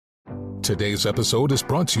Today's episode is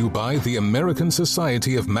brought to you by the American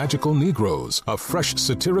Society of Magical Negroes, a fresh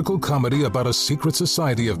satirical comedy about a secret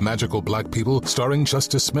society of magical black people starring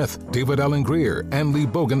Justice Smith, David Allen Greer, Ann Lee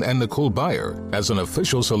Bogan, and Nicole Byer. As an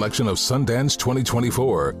official selection of Sundance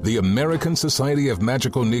 2024, the American Society of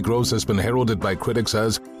Magical Negroes has been heralded by critics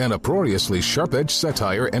as an uproariously sharp-edged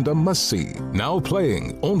satire and a must-see. Now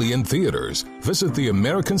playing only in theaters. Visit the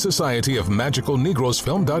American Society of Magical Negroes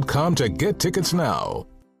Film.com to get tickets now.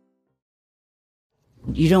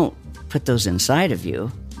 You don't put those inside of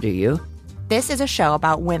you, do you? This is a show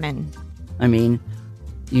about women. I mean,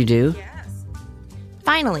 you do? Yes.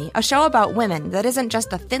 Finally, a show about women that isn't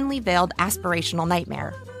just a thinly veiled aspirational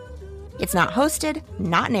nightmare. It's not hosted,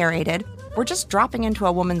 not narrated. We're just dropping into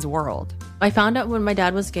a woman's world. I found out when my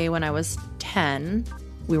dad was gay when I was 10.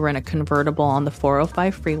 We were in a convertible on the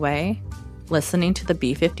 405 freeway, listening to the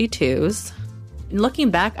B-52s. And looking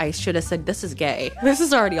back, I should have said, this is gay. This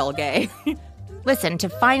is already all gay. Listen to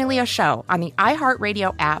Finally a Show on the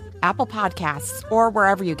iHeartRadio app, Apple Podcasts, or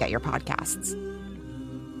wherever you get your podcasts.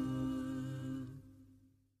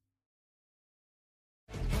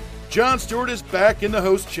 Jon Stewart is back in the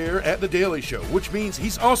host chair at The Daily Show, which means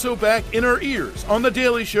he's also back in our ears on The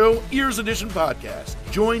Daily Show Ears Edition podcast.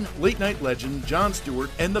 Join late-night legend Jon Stewart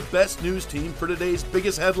and the best news team for today's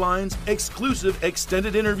biggest headlines, exclusive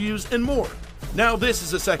extended interviews, and more. Now this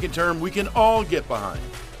is a second term we can all get behind.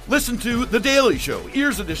 Listen to The Daily Show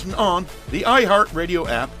Ears Edition on the iHeartRadio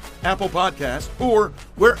app, Apple Podcasts, or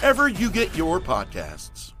wherever you get your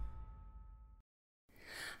podcasts.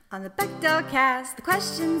 On the Bechdel cast, the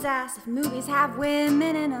questions asked if movies have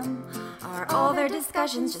women in them. Are all their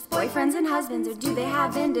discussions just boyfriends and husbands, or do they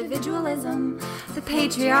have individualism? The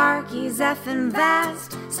patriarchy's effing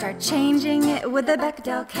vast. Start changing it with the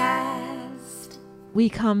Bechdel cast. We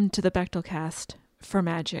come to the Bechdel cast for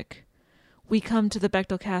magic. We come to the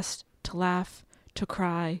Bechdel cast to laugh, to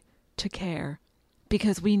cry, to care.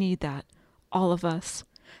 Because we need that, all of us.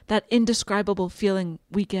 That indescribable feeling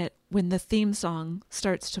we get when the theme song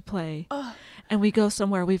starts to play. And we go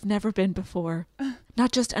somewhere we've never been before.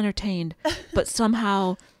 Not just entertained, but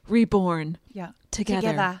somehow reborn. Yeah.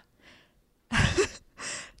 Together.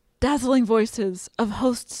 Dazzling voices of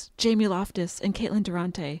hosts Jamie Loftus and Caitlin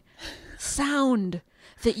Durante. Sound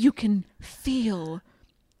that you can feel.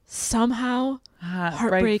 Somehow,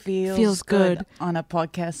 heartbreak feels good on a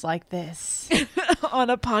podcast like this. On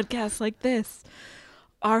a podcast like this.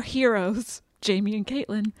 Our heroes, Jamie and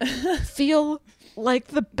Caitlin, feel like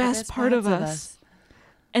the best part of us.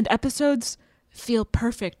 And episodes feel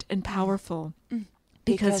perfect and powerful.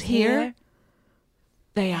 Because here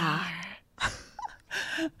they are.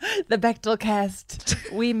 The Bechdel cast.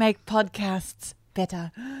 We make podcasts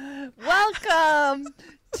better. Welcome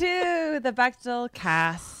to the Bechdel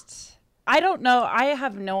cast. I don't know. I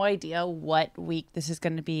have no idea what week this is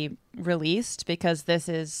going to be released because this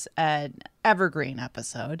is an evergreen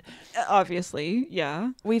episode. Obviously,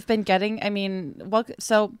 yeah. We've been getting,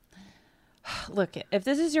 so look, if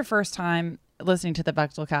this is your first time listening to the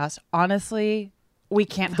Bechdel cast, honestly, we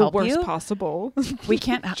can't help you. The worst possible. We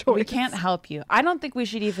can't help you. I don't think we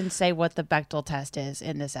should even say what the Bechdel test is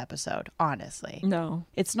in this episode, honestly. No.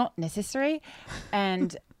 It's not necessary.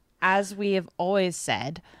 And as we have always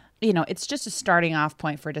said, it's just a starting off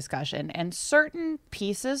point for discussion, and certain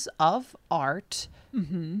pieces of art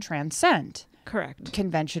transcend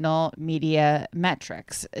conventional media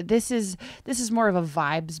metrics. This is more of a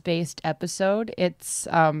vibes based episode. It's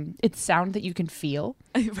sound that you can feel,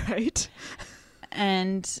 right?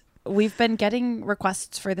 And we've been getting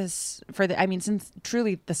requests for this since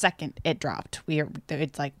truly the second it dropped.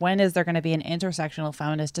 It's like, when is there going to be an intersectional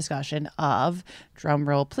feminist discussion of, drum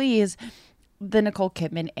roll please, the Nicole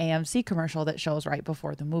Kidman AMC commercial that shows right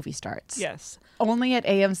before the movie starts. Yes. Only at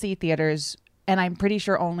AMC theaters, and I'm pretty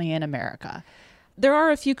sure only in America. There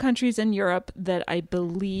are a few countries in Europe that I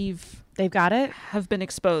believe they've got it, have been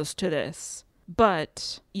exposed to this.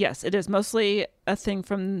 But yes, it is mostly a thing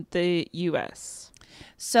from the US.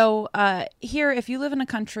 So here, if you live in a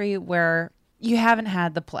country where you haven't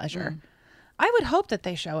had the pleasure, I would hope that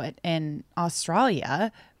they show it in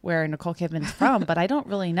Australia, where Nicole Kidman's from, but I don't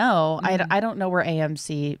really know. I don't know where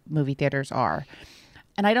AMC movie theaters are,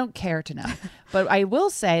 and I don't care to know. But I will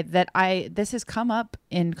say that this has come up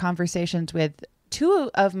in conversations with two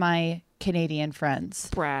of my Canadian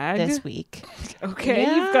friends this week. Okay,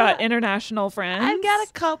 yeah. You've got international friends. I've got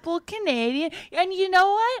a couple Canadian, and you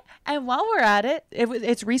know what? And while we're at it,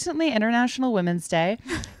 it's recently International Women's Day,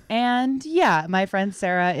 and yeah, my friend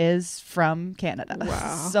Sarah is from Canada.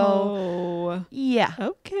 Wow. So yeah.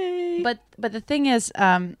 Okay. But the thing is,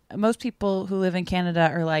 most people who live in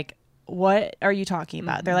Canada are like, what are you talking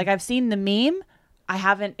about? They're like, I've seen the meme. I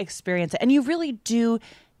haven't experienced it. And you really do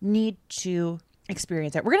need to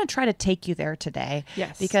experience it. We're going to try to take you there today.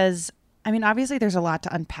 Yes. Because, I mean, obviously there's a lot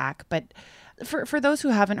to unpack, but for those who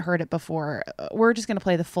haven't heard it before, we're just going to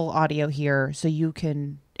play the full audio here so you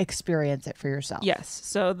can experience it for yourself. Yes.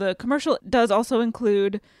 So the commercial does also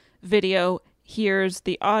include video. Here's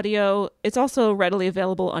the audio. It's also readily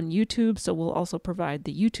available on YouTube, so we'll also provide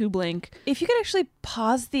the YouTube link. If you could actually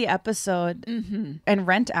pause the episode and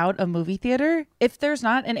rent out a movie theater, if there's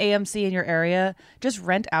not an AMC in your area, just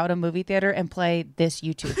rent out a movie theater and play this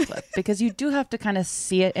YouTube clip because you do have to kind of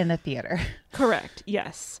see it in the theater. Correct.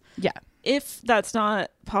 Yes. Yeah. If that's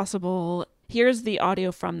not possible, here's the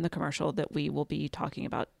audio from the commercial that we will be talking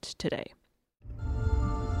about today.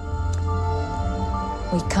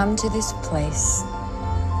 We come to this place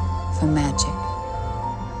for magic.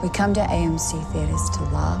 We come to AMC theaters to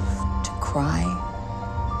laugh, to cry,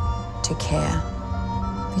 to care.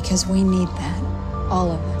 Because we need that,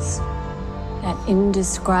 all of us. That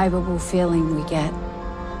indescribable feeling we get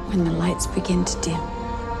when the lights begin to dim.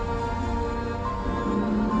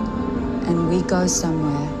 And we go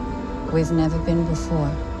somewhere we've never been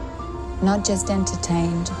before. Not just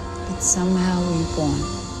entertained, but somehow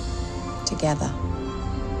reborn. Together.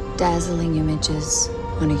 Dazzling images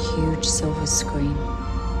on a huge silver screen.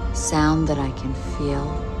 Sound that I can feel.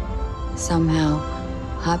 Somehow,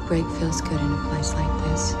 heartbreak feels good in a place like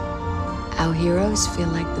this. Our heroes feel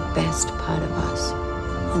like the best part of us.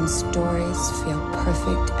 And stories feel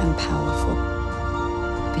perfect and powerful.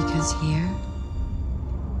 Because here,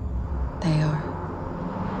 they are.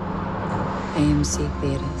 AMC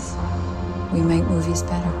Theaters. We make movies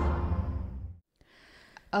better.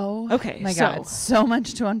 Oh, okay, my God. So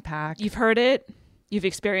much to unpack. You've heard it. You've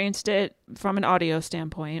experienced it from an audio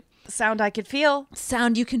standpoint. Sound I could feel.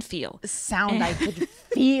 Sound you can feel. Sound I could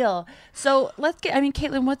feel. So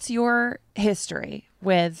Caitlin, what's your history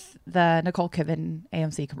with the Nicole Kidman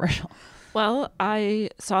AMC commercial? Well,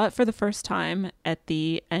 I saw it for the first time at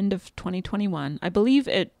the end of 2021. I believe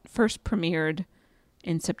it first premiered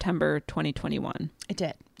in September 2021. It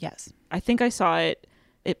did, yes. I think I saw it.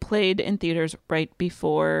 It played in theaters right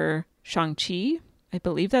before Shang-Chi. I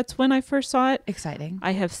believe that's when I first saw it. Exciting.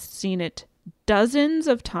 I have seen it dozens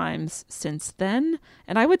of times since then.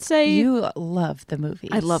 And I would say... You love the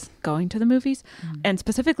movies. I love going to the movies. And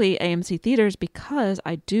specifically AMC theaters because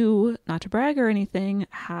I do, not to brag or anything,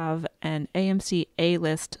 have an AMC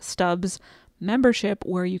A-list Stubs membership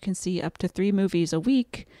where you can see up to 3 movies a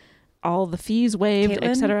week. All the fees waived, Caitlin,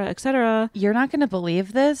 et cetera, et cetera. You're not going to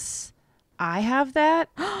believe this. I have that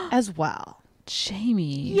as well.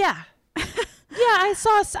 Jamie. Yeah. Yeah, I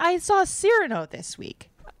saw Cyrano this week.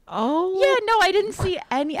 Oh. Yeah, no, I didn't see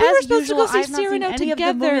any. We were as supposed to usual, go see I've not seen Cyrano any of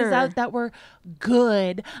the movies together. out that were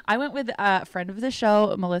good. I went with a friend of the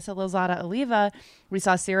show, Melissa Lozada Oliva. We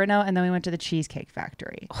saw Cyrano, and then we went to the Cheesecake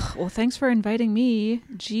Factory. Well, thanks for inviting me.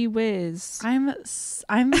 Gee whiz. I'm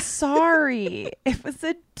sorry. It was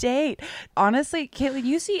a date. Honestly, Caitlin,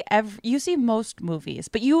 you see most movies,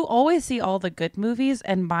 but you always see all the good movies,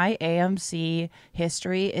 and my AMC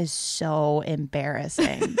history is so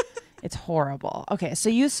embarrassing. It's horrible. Okay, so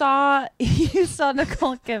you saw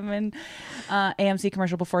Nicole Kidman AMC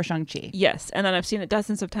commercial before Shang-Chi. Yes, and then I've seen it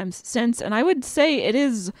dozens of times since, and I would say it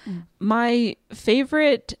is my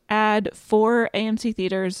favorite ad for AMC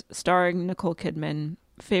theaters starring Nicole Kidman,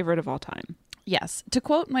 favorite of all time. Yes. To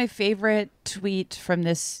quote my favorite tweet from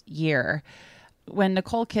this year, when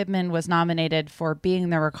Nicole Kidman was nominated for Being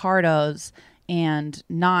the Ricardos and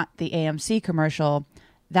not the AMC commercial,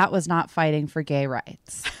 that was not fighting for gay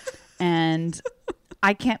rights. And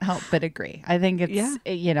I can't help but agree. I think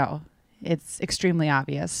it's extremely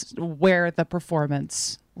obvious where the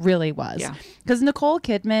performance really was. Yeah. Because Nicole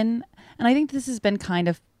Kidman, and I think this has been kind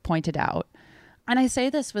of pointed out, and I say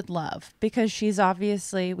this with love because she's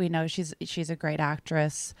obviously, we know she's a great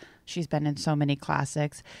actress. She's been in so many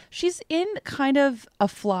classics. She's in kind of a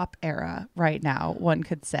flop era right now, one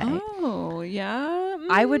could say. Oh, yeah.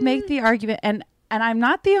 I would make the argument, and I'm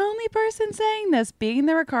not the only person saying this, Being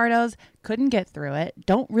the Ricardos, couldn't get through it.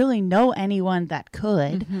 Don't really know anyone that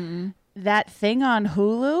could. Mm-hmm. That thing on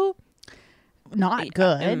Hulu, not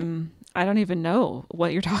good. I don't even know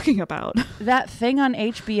what you're talking about. That thing on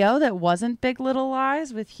HBO that wasn't Big Little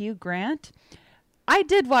Lies with Hugh Grant. I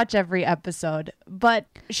did watch every episode, but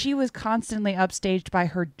she was constantly upstaged by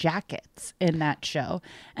her jackets in that show.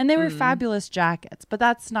 And they were fabulous jackets, but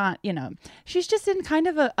that's not, she's just in kind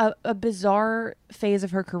of a bizarre phase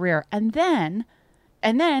of her career. And then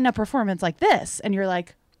a performance like this, and you're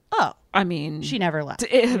like, oh, I mean, she never left.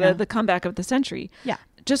 The comeback of the century. Yeah.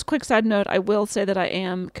 Just quick side note, I will say that I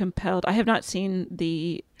am compelled. I have not seen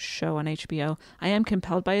the show on HBO. I am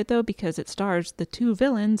compelled by it, though, because it stars the two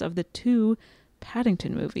villains of the two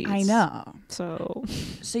Paddington movies. I know. So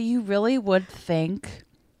you really would think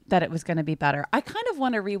that it was going to be better. I kind of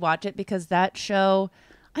want to rewatch it because that show,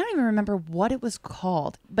 I don't even remember what it was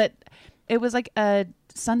called, but it was like a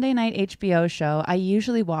Sunday night HBO show. I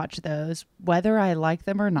usually watch those, whether I like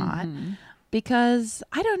them or not. Because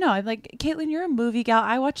I don't know. I'm like, Caitlin, you're a movie gal.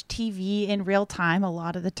 I watch TV in real time a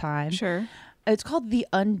lot of the time. Sure. It's called The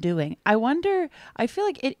Undoing. I feel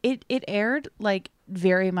like it aired like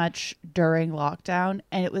very much during lockdown,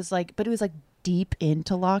 and it was like deep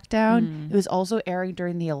into lockdown. It was also airing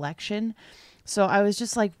during the election. So I was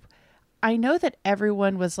just like, I know that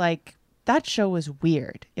everyone was like, that show was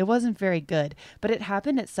weird. It wasn't very good, but it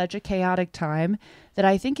happened at such a chaotic time that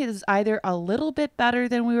I think it is either a little bit better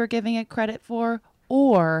than we were giving it credit for,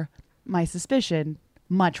 or my suspicion,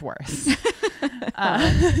 much worse.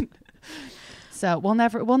 So we'll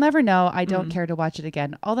never know. I don't care to watch it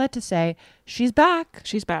again. All that to say, she's back.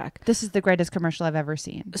 She's back. This is the greatest commercial I've ever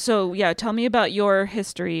seen. So yeah, tell me about your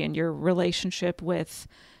history and your relationship with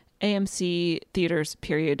AMC theaters,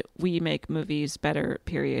 period. We make movies better,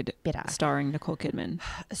 period. Starring Nicole Kidman.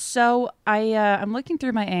 So I'm looking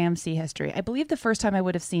through my AMC history. I believe the first time I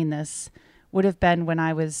would have seen this would have been when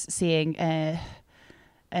I was seeing an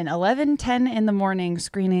 11:10 in the morning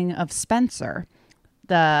screening of Spencer,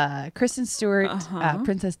 the Kristen Stewart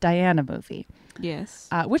Princess Diana movie. Yes.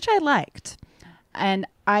 Which I liked. And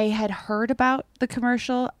I had heard about the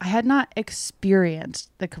commercial. I had not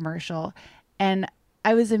experienced the commercial. And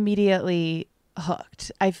I was immediately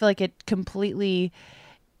hooked. I feel like it completely,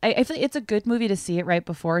 I feel like it's a good movie to see it right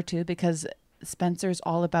before too, because Spencer's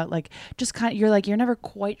all about like, just kind of, you're never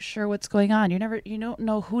quite sure what's going on. You don't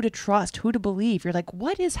know who to trust, who to believe. You're like,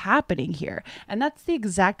 what is happening here? And that's the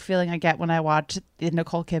exact feeling I get when I watch the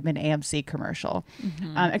Nicole Kidman AMC commercial.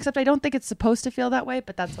 Except I don't think it's supposed to feel that way,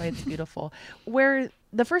 but that's why it's beautiful. Where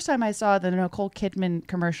the first time I saw the Nicole Kidman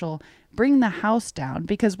commercial, Bring the House Down,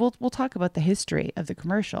 because we'll talk about the history of the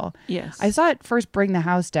commercial. Yes. I saw it first, Bring the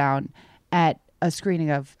House Down, at a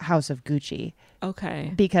screening of House of Gucci.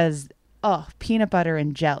 Okay. Because, peanut butter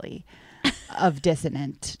and jelly of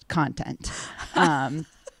dissonant content.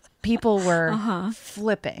 People were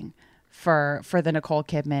flipping for the Nicole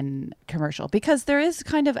Kidman commercial, because there is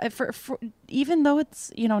kind of, for even though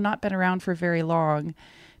it's, not been around for very long,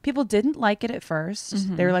 people didn't like it at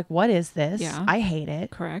first. They were like, what is this? Yeah. I hate it.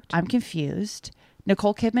 Correct. I'm confused.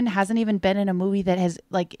 Nicole Kidman hasn't even been in a movie that has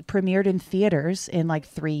like premiered in theaters in like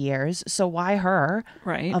 3 years. So why her?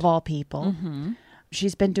 Right. Of all people.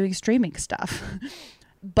 She's been doing streaming stuff.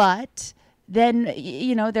 But then,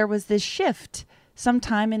 there was this shift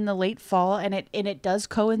sometime in the late fall, and it does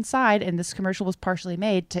coincide, and this commercial was partially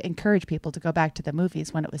made to encourage people to go back to the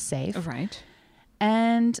movies when it was safe. Right.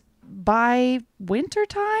 And by winter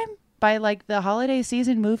time, by like the holiday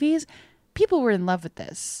season movies, people were in love with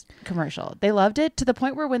this commercial. They loved it to the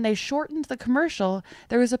point where when they shortened the commercial,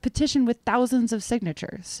 there was a petition with thousands of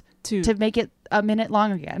signatures to make it a minute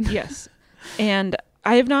long again. Yes. And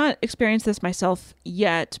I have not experienced this myself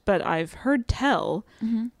yet, but I've heard tell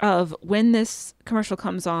of when this commercial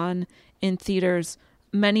comes on in theaters,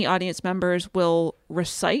 many audience members will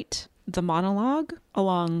recite the monologue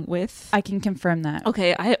along with. I can confirm that.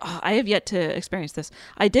 Okay, I have yet to experience this.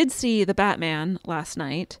 I did see The Batman last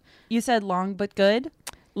night. You said long but good?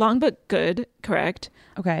 Long but good, correct.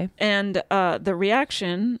 Okay. And the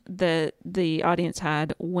reaction that the audience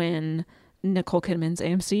had when Nicole Kidman's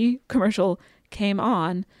AMC commercial came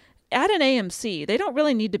on, at an AMC, they don't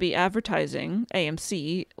really need to be advertising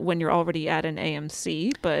AMC when you're already at an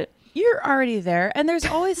AMC, but you're already there. And there's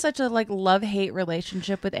always such a like love-hate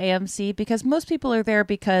relationship with AMC, because most people are there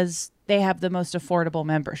because they have the most affordable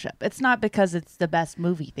membership. It's not because it's the best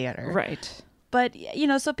movie theater. Right. But,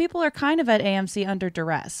 so people are kind of at AMC under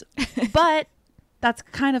duress. But that's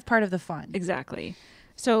kind of part of the fun. Exactly.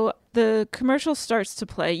 So the commercial starts to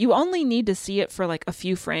play. You only need to see it for like a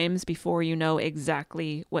few frames before you know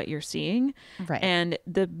exactly what you're seeing. Right. And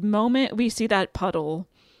the moment we see that puddle,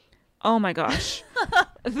 oh my gosh.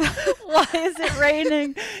 Why is it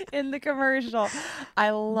raining in the commercial?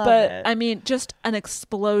 I love it. But I mean, just an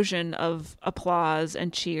explosion of applause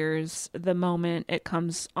and cheers the moment it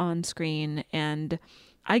comes on screen. And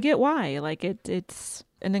I get why. Like it's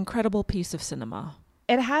an incredible piece of cinema.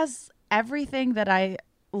 It has everything that I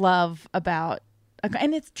love about,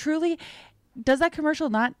 and it's truly, does that commercial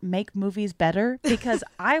not make movies better? Because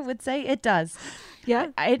I would say it does.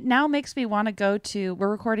 Yeah. It now makes me want to go to, we're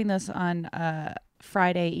recording this on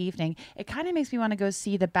Friday evening. It kind of makes me want to go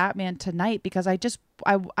see the Batman tonight because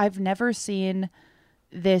I've never seen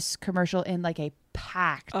this commercial in like a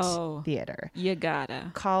packed theater. You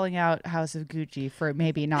gotta. Calling out House of Gucci for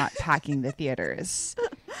maybe not packing the theaters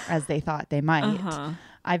as they thought they might.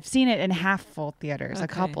 I've seen it in half full theaters a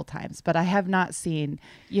couple times, but I have not seen,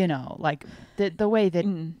 like the way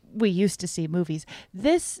that we used to see movies.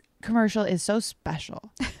 This commercial is so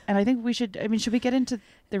special. And I think should we get into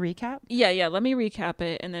the recap? Yeah. Let me recap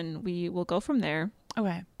it and then we will go from there.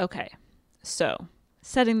 Okay. So,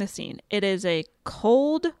 setting the scene. It is a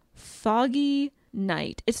cold, foggy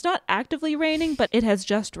night. It's not actively raining, but it has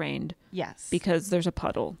just rained. Yes. Because there's a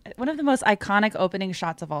puddle. One of the most iconic opening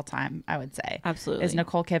shots of all time, I would say. Absolutely. Is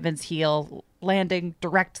Nicole Kidman's heel landing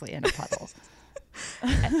directly in a puddle.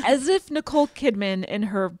 As if Nicole Kidman in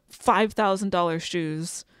her $5,000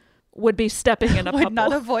 shoes would be stepping in a puddle. Would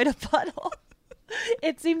not avoid a puddle.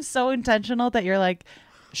 It seems so intentional that you're like,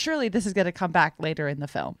 surely this is going to come back later in the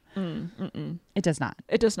film. It does not.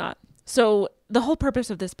 It does not. So the whole purpose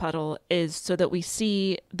of this puddle is so that we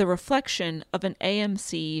see the reflection of an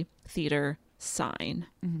AMC theater sign.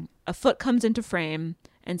 A foot comes into frame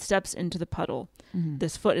and steps into the puddle.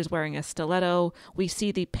 This foot is wearing a stiletto. We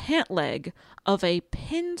see the pant leg of a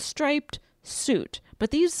pinstriped suit, but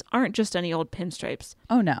these aren't just any old pinstripes.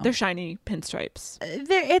 Oh no, they're shiny pinstripes.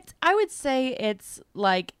 I would say it's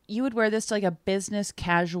like you would wear this to like a business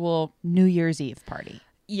casual New Year's Eve party.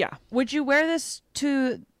 Yeah. Would you wear this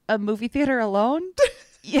to a movie theater alone?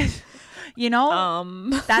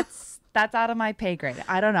 That's out of my pay grade.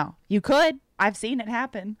 I don't know. You could. I've seen it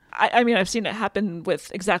happen. I mean, I've seen it happen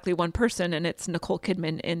with exactly one person, and it's Nicole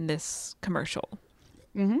Kidman in this commercial.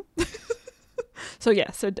 So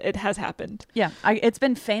yes, it has happened. Yeah, it's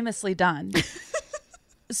been famously done.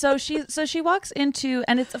 So she walks into,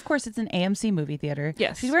 and it's an AMC movie theater.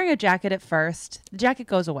 Yes. She's wearing a jacket at first. The jacket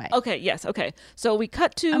goes away. Okay, yes, okay. So we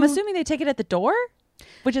cut to... I'm assuming they take it at the door,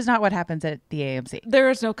 which is not what happens at the AMC. There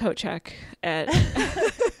is no coat check at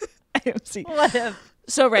AMC. What if?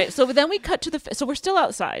 So then we cut to so we're still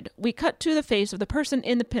outside. We cut to the face of the person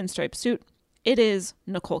in the pinstripe suit. It is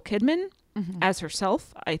Nicole Kidman. As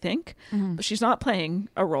herself, I think. But she's not playing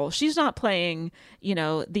a role. She's not playing,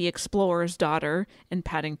 the explorer's daughter in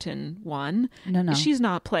Paddington 1. No. She's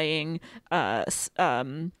not playing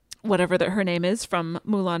whatever her name is from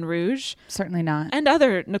Moulin Rouge. Certainly not. And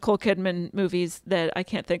other Nicole Kidman movies that I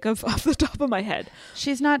can't think of off the top of my head.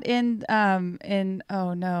 She's not in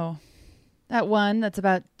oh no. That one that's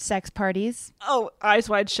about sex parties. Oh, Eyes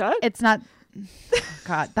Wide Shut? It's not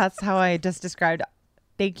God, that's how I just described.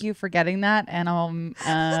 Thank you for getting that, and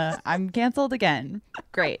I'm canceled again.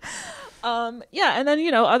 Great. Yeah, and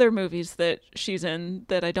then other movies that she's in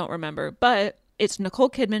that I don't remember, but it's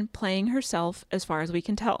Nicole Kidman playing herself as far as we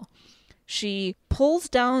can tell. She pulls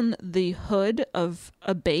down the hood of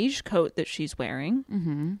a beige coat that she's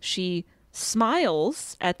wearing. She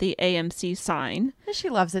smiles at the AMC sign. She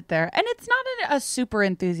loves it there, and it's not a super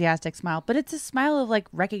enthusiastic smile, but it's a smile of like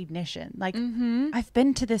recognition. Like I've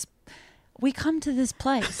been to this. We come to this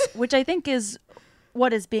place, which I think is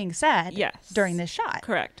what is being said during this shot.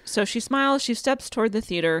 Correct. So she smiles, she steps toward the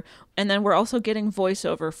theater, and then we're also getting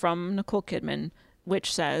voiceover from Nicole Kidman,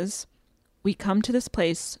 which says, "We come to this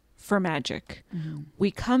place for magic. We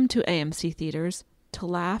come to AMC theaters to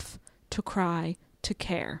laugh, to cry, to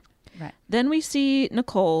care." Right. Then we see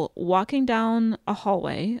Nicole walking down a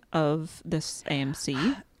hallway of this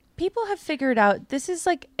AMC. People have figured out this is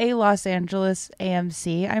like a Los Angeles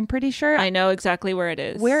AMC, I'm pretty sure. I know exactly where it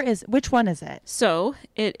is. Which one is it? So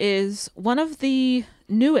it is one of the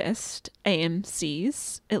newest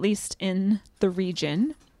AMCs, at least in the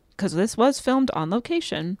region, because this was filmed on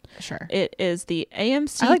location. Sure. It is the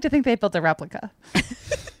AMC. I like to think they built a replica.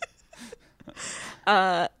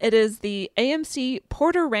 It is the AMC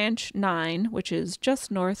Porter Ranch 9, which is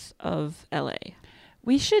just north of LA.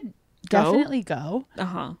 We should definitely go.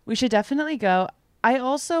 We should definitely go.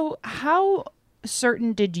 How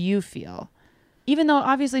certain did you feel? Even though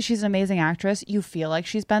obviously she's an amazing actress, you feel like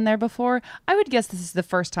she's been there before. I would guess this is the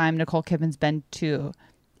first time Nicole Kidman's been to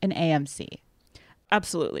an AMC.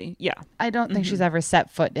 Absolutely. Yeah. I don't think she's ever set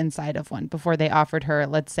foot inside of one before they offered her,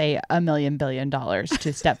 let's say, $1 million billion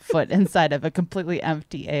to step foot inside of a completely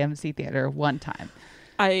empty AMC theater one time.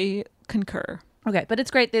 I concur. Okay, but it's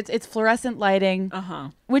great. It's fluorescent lighting,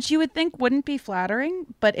 which you would think wouldn't be flattering,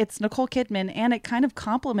 but it's Nicole Kidman, and it kind of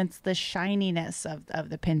complements the shininess of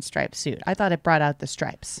the pinstripe suit. I thought it brought out the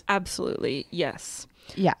stripes. Absolutely, yes.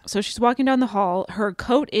 Yeah. So she's walking down the hall. Her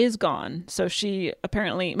coat is gone. So she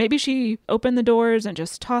apparently, maybe she opened the doors and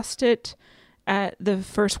just tossed it at the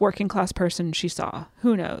first working class person she saw.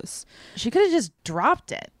 Who knows? She could have just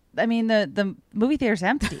dropped it. I mean, the movie theater's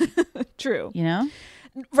empty. True. You know?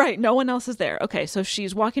 Right. No one else is there. Okay. So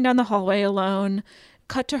she's walking down the hallway alone.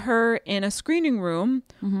 Cut to her in a screening room,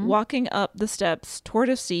 walking up the steps toward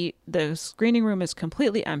a seat. The screening room is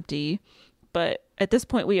completely empty. But at this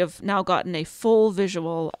point, we have now gotten a full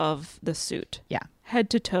visual of the suit. Yeah. Head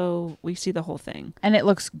to toe, we see the whole thing. And it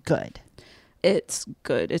looks good. It's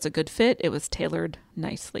good. It's a good fit. It was tailored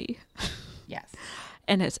nicely. Yes.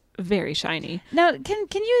 And it's very shiny. Now, can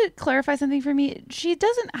you clarify something for me? She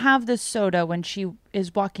doesn't have the soda when she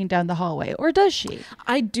is walking down the hallway, or does she?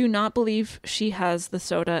 I do not believe she has the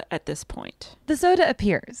soda at this point. The soda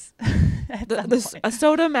appears. A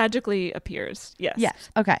soda magically appears. Yes. Yes.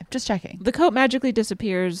 Okay. Just checking. The coat magically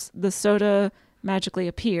disappears. The soda magically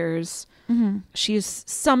appears. She's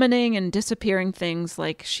summoning and disappearing things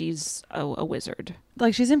like she's a wizard.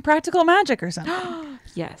 Like she's in Practical Magic or something.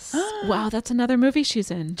 Yes. Wow, that's another movie she's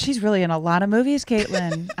in. She's really in a lot of movies,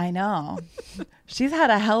 Caitlin. I know. She's had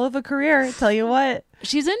a hell of a career, tell you what.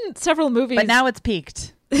 She's in several movies. But now it's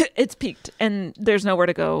peaked. It's peaked. And there's nowhere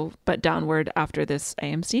to go but downward after this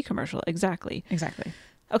AMC commercial. Exactly.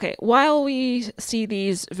 Okay, while we see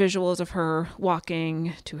these visuals of her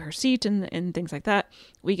walking to her seat and things like that,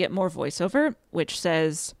 we get more voiceover, which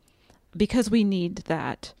says, because we need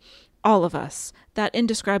that, all of us, that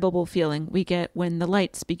indescribable feeling we get when the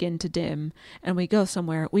lights begin to dim and we go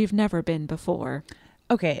somewhere we've never been before.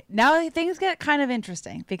 Okay, now things get kind of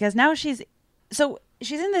interesting because now she's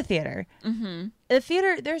in the theater. The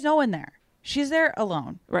theater, there's no one there. She's there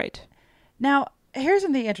alone. Right. Now, here's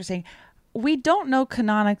something interesting. We don't know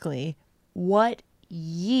canonically what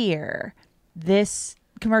year this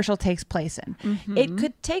commercial takes place in. It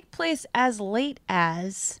could take place as late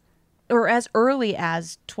as or as early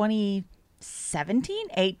as 2017,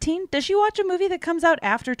 18. Does she watch a movie that comes out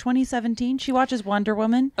after 2017? She watches Wonder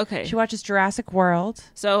Woman. Okay. She watches Jurassic World.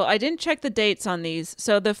 So I didn't check the dates on these.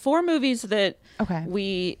 So the 4 movies that Okay.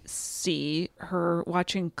 we see her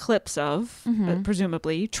watching clips of,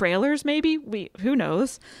 presumably trailers maybe, who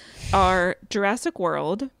knows, are Jurassic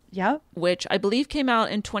World, Yep. which I believe came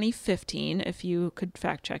out in 2015, if you could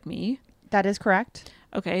fact check me. That is correct.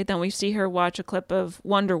 Okay, then we see her watch a clip of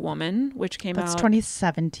Wonder Woman, which came That's out...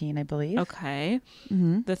 2017, I believe. Okay.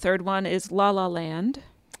 The third one is La La Land.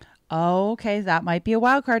 Oh, okay. That might be a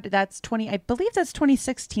wild card. I believe that's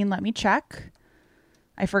 2016. Let me check.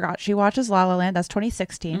 I forgot. She watches La La Land. That's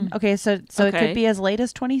 2016. Okay, so it could be as late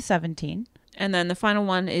as 2017. And then the final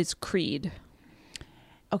one is Creed.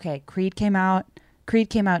 Okay, Creed came out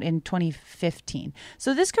in 2015.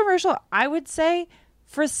 So this commercial, I would say,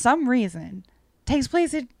 for some reason, takes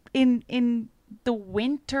place in the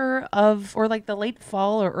winter of, or like the late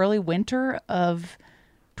fall or early winter of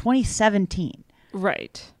 2017.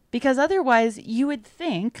 Right. Because otherwise you would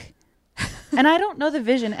think, and I don't know the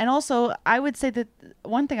vision. And also I would say that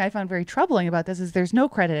one thing I found very troubling about this is there's no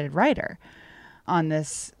credited writer on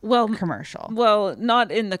this commercial. Well,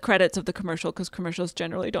 not in the credits of the commercial, because commercials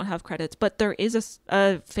generally don't have credits, but there is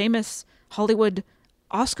a famous Hollywood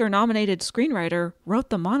Oscar-nominated screenwriter wrote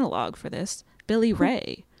the monologue for this, Billy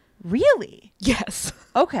Ray. Really? Yes.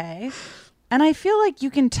 Okay. And I feel like you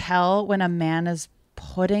can tell when a man is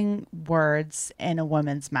putting words in a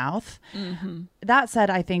woman's mouth. That said,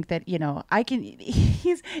 I think that, is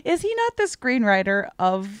he not the screenwriter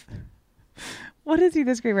of... What is he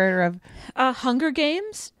the screenwriter of? Hunger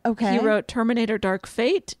Games. Okay. He wrote Terminator Dark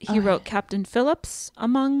Fate. He wrote Captain Phillips,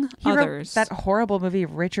 among others. Wrote that horrible movie,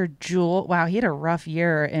 Richard Jewell. Wow, he had a rough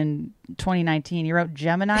year in 2019. He wrote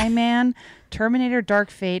Gemini Man, Terminator Dark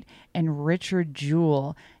Fate, and Richard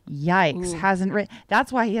Jewell. Yikes. Hasn't written.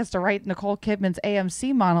 That's why he has to write Nicole Kidman's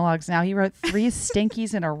AMC monologues now. He wrote 3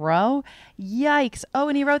 stinkies in a row. Yikes. Oh,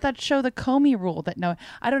 and he wrote that show, The Comey Rule.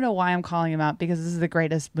 I don't know why I'm calling him out, because this is the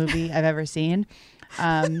greatest movie I've ever seen.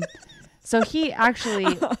 So he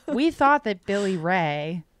actually, we thought that Billy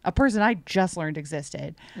Ray, a person I just learned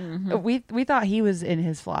existed, we thought he was in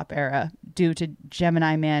his flop era due to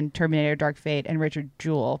Gemini Man, Terminator Dark Fate, and Richard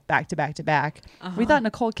Jewell back to back to back. We thought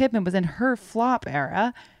Nicole Kidman was in her flop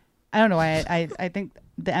era. I don't know why. I think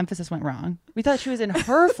the emphasis went wrong. We thought she was in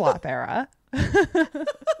her flop era.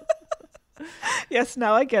 Yes,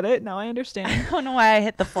 now I get it. Now I understand. I don't know why I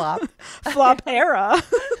hit the flop. Flop era.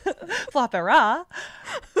 Flop era.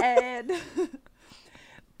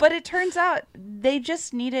 But it turns out they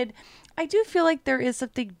just needed... I do feel like there is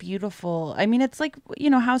something beautiful. I mean, it's like,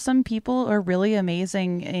 how some people are really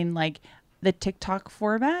amazing in like the TikTok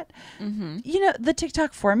format. The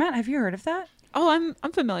TikTok format, have you heard of that? Oh,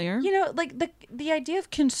 I'm familiar. You know, like the idea of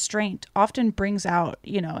constraint often brings out,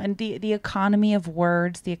 you know, and the economy of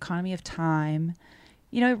words, the economy of time,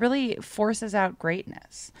 you know, it really forces out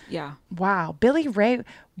greatness. Yeah. Wow. Billy Ray,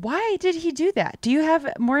 why did he do that? Do you have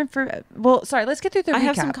more info? Well, sorry, let's get through the recap. I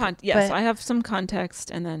have some I have some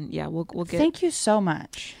context, and then we'll get. Thank you so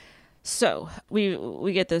much. So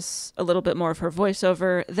we get this a little bit more of her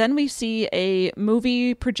voiceover. Then we see a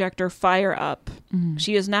movie projector fire up.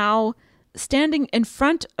 She is now standing in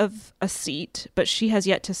front of a seat, but she has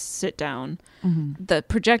yet to sit down. The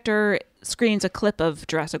projector screens a clip of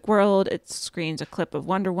Jurassic World. It screens a clip of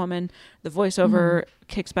Wonder Woman. The voiceover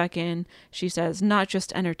kicks back in. She says, "Not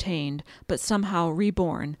just entertained, but somehow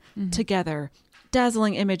reborn together.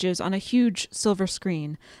 Dazzling images on a huge silver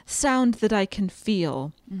screen. Sound that I can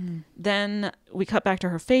feel." Then we cut back to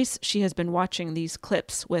her face. She has been watching these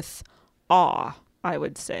clips with awe, I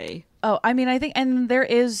would say. Oh, I mean, I think, and there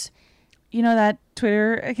is, you know, that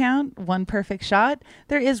Twitter account, One Perfect Shot.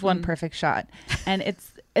 There is one perfect shot, and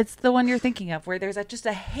it's the one you're thinking of, where there's just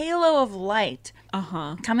a halo of light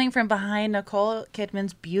coming from behind Nicole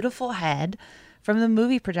Kidman's beautiful head from the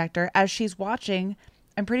movie projector as she's watching,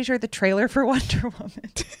 I'm pretty sure, the trailer for Wonder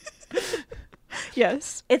Woman.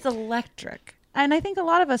 Yes. It's electric. And I think a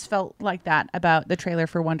lot of us felt like that about the trailer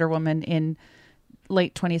for Wonder Woman in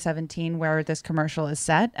late 2017, where this commercial is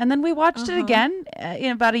set. And then we watched it again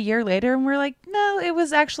about a year later, and we're like, no, it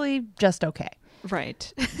was actually just okay.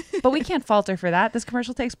 Right. But we can't falter for that. This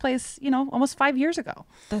commercial takes place, you know, almost 5 years ago.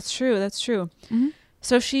 That's true.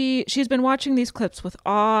 So she's been watching these clips with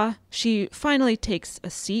awe. She finally takes a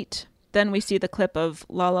seat. Then we see the clip of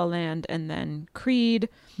La La Land and then Creed.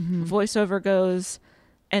 Voiceover goes,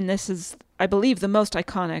 and this is, I believe, the most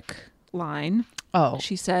iconic line. Oh.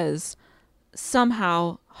 She says,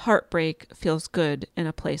 "Somehow heartbreak feels good in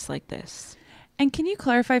a place like this." And can you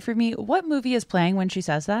clarify for me what movie is playing when she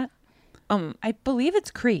says that? I believe it's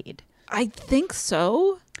Creed. I think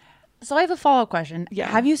so. So I have a follow-up question. Yeah.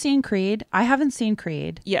 Have you seen Creed? I haven't seen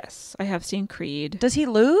Creed. Yes, I have seen Creed. Does he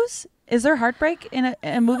lose? Is there heartbreak in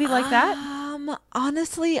a movie like that?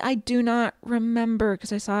 Honestly, I do not remember,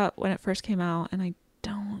 because I saw it when it first came out, and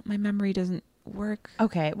my memory doesn't work.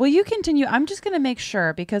 Okay. Well, you continue. I'm just going to make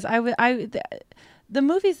sure, because the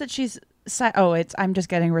movies that she's I'm just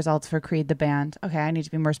getting results for Creed the band. Okay, I need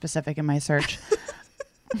to be more specific in my search.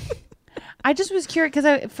 I just was curious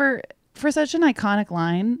because for such an iconic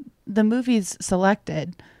line, the movies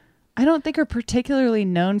selected, I don't think are particularly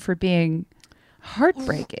known for being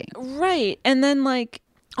heartbreaking. Right. And then like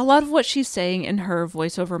a lot of what she's saying in her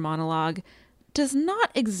voiceover monologue does not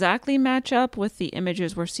exactly match up with the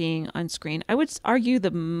images we're seeing on screen. I would argue the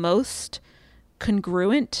most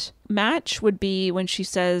congruent match would be when she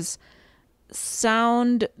says,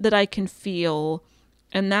 "Sound that I can feel."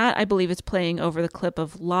 And that, I believe, is playing over the clip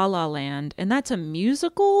of La La Land. And that's a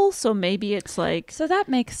musical, so maybe it's like... So that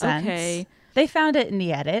makes sense. Okay. They found it in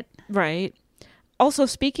the edit. Right. Also,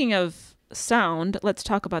 speaking of sound, let's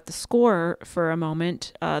talk about the score for a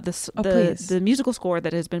moment. The musical score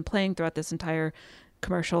that has been playing throughout this entire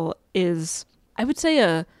commercial is, I would say,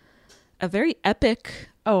 a very epic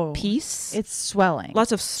piece. It's swelling.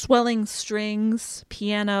 Lots of swelling strings,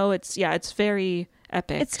 piano. It's very...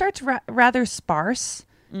 epic. It starts rather sparse.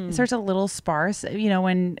 It starts a little sparse, you know,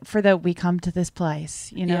 when for the "we come to this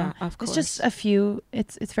place," you know. Yeah, of course. It's just a few.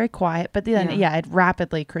 It's very quiet, but then it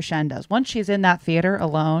rapidly crescendos once she's in that theater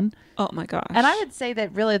alone. Oh my gosh! And I would say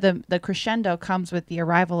that really the crescendo comes with the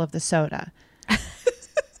arrival of the soda,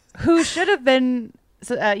 who should have been,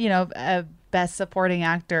 a Best Supporting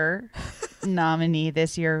Actor nominee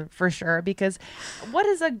this year for sure. Because what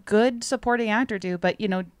does a good supporting actor do but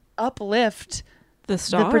uplift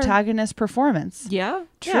the protagonist's performance? Yeah,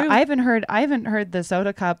 true. Yeah, I haven't heard the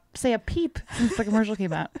soda cup say a peep since the commercial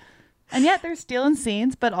came out. And yet they're stealing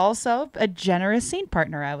scenes, but also a generous scene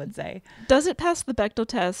partner, I would say. Does it pass the Bechdel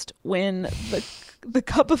test when the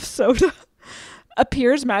cup of soda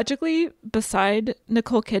appears magically beside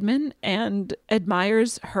Nicole Kidman and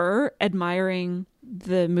admires her admiring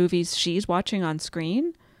the movies she's watching on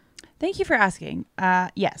screen? Thank you for asking.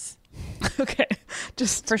 Yes. Okay.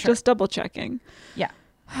 Just double checking. Yeah.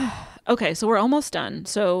 Okay, so we're almost done.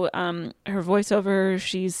 So her voiceover,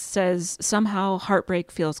 she says, "Somehow heartbreak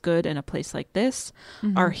feels good in a place like this.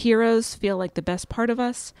 Mm-hmm. Our heroes feel like the best part of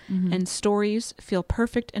us, and stories feel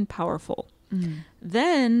perfect and powerful." Mm-hmm.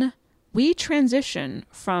 Then we transition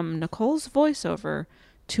from Nicole's voiceover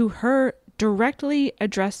to her directly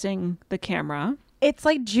addressing the camera. It's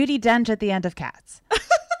like Judi Dench at the end of Cats.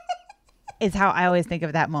 Is how I always think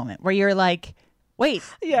of that moment, where you're like, Wait,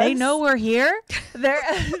 Yes. they know we're here?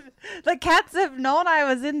 The cats have known I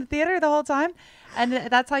was in the theater the whole time? And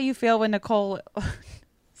that's how you feel when Nicole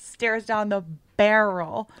stares down the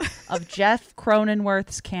barrel of Jeff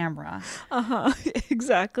Cronenworth's camera.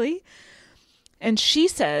 Exactly. And she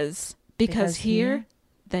says, because here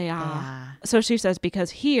they are. So she says,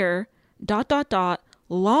 because here, ...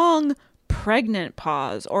 long pregnant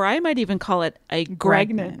pause, or I might even call it a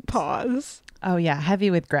Gregnant pause. Oh, yeah.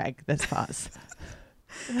 Heavy with Greg, this pause.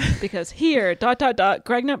 Because here, ...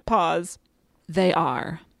 Gregnant pause, they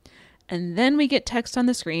are. And then we get text on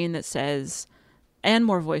the screen that says, and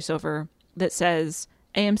more voiceover that says,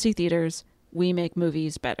 AMC Theaters, we make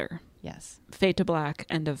movies better. Yes. Fade to black,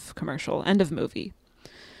 end of commercial, end of movie.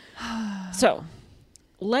 So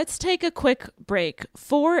let's take a quick break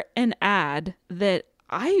for an ad that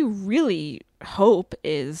I really hope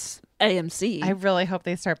is AMC. I really hope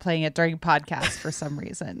they start playing it during podcasts for some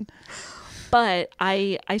reason. But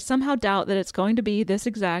I somehow doubt that it's going to be this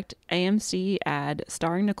exact AMC ad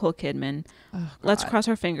starring Nicole Kidman. Oh, let's cross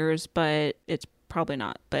our fingers, but it's probably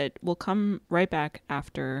not. But we'll come right back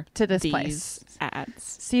after to this these place. Ads.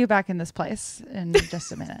 See you back in this place in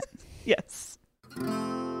just a minute. Yes.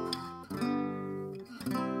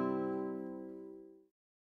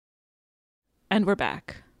 And we're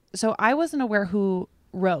back. So I wasn't aware who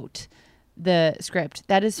wrote the script.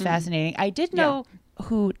 That is fascinating. I did know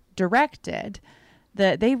who directed.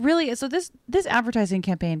 So this advertising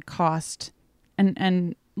campaign cost,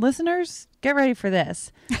 and listeners, get ready for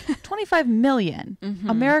this, 25 million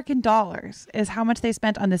American dollars is how much they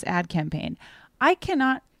spent on this ad campaign. I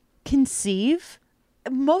cannot conceive.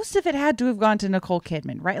 Most of it had to have gone to Nicole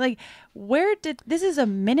Kidman, right? Like, this is a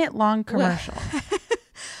minute-long commercial.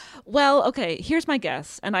 Well, okay, here's my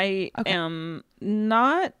guess, and I am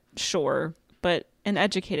not sure, but an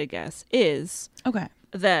educated guess is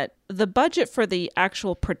that the budget for the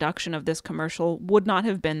actual production of this commercial would not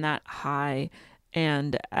have been that high.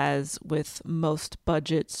 And as with most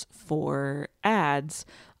budgets for ads,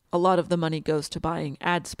 a lot of the money goes to buying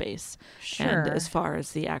ad space. Sure. And as far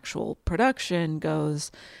as the actual production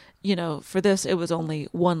goes, for this, it was only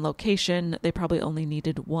one location. They probably only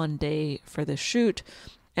needed 1 day for the shoot.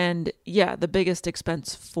 And yeah, the biggest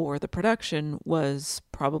expense for the production was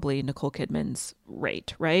probably Nicole Kidman's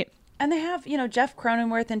rate, right? And they have, Jeff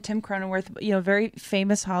Cronenworth and Tim Cronenworth, very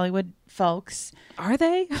famous Hollywood folks. Are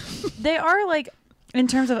they? They are, like, in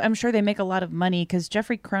terms of, I'm sure they make a lot of money because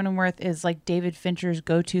Jeffrey Cronenworth is like David Fincher's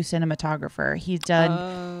go-to cinematographer. He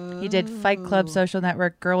did Fight Club, Social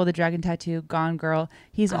Network, Girl with a Dragon Tattoo, Gone Girl.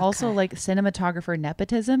 He's also like cinematographer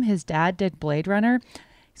nepotism. His dad did Blade Runner.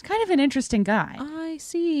 He's kind of an interesting guy. I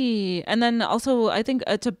see. And then also, I think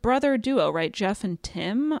it's a brother duo, right? Jeff and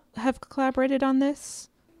Tim have collaborated on this.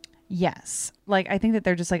 Yes. Like, I think that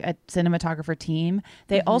they're just like a cinematographer team.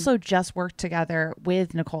 They also just worked together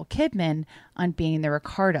with Nicole Kidman on Being the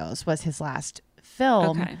Ricardos, was his last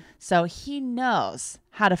film. Okay. So he knows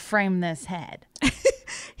how to frame this head.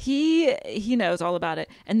 He knows all about it.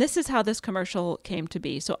 And this is how this commercial came to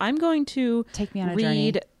be. So I'm going to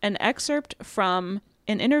read an excerpt from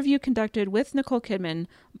an interview conducted with Nicole Kidman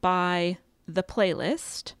by The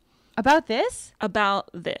Playlist. About this? About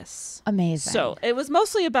this. Amazing. So it was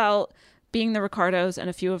mostly about Being the Ricardos and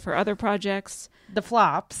a few of her other projects. The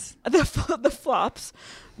flops. The flops.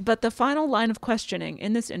 But the final line of questioning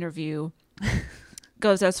in this interview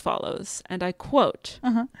goes as follows, and I quote.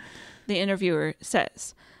 The interviewer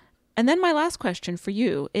says, "And then my last question for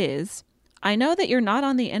you is, I know that you're not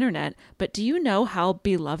on the internet, but do you know how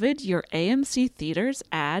beloved your AMC Theaters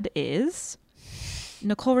ad is?"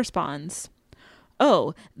 Nicole responds,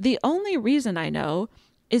 "Oh, the only reason I know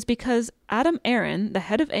is because Adam Aaron, the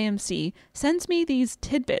head of AMC, sends me these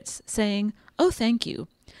tidbits saying, 'Oh, thank you,'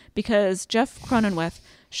 because Jeff Cronenworth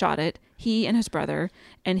shot it, he and his brother,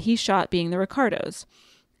 and he shot Being the Ricardos.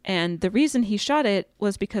 And the reason he shot it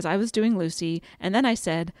was because I was doing Lucy, and then I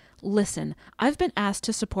said, 'Listen, I've been asked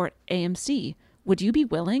to support AMC. Would you be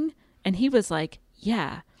willing?' And he was like,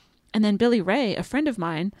 'Yeah.' And then Billy Ray, a friend of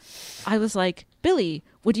mine, I was like, 'Billy,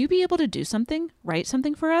 would you be able to do something, write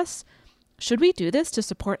something for us? Should we do this to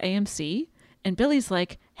support AMC?' And Billy's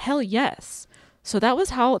like, 'Hell yes.' So that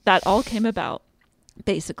was how that all came about,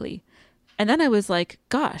 basically. And then I was like,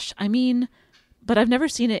 gosh, I mean, but I've never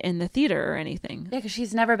seen it in the theater or anything." Yeah, because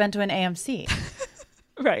she's never been to an AMC.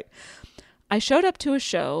 Right. "I showed up to a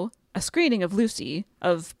show, a screening of Lucy,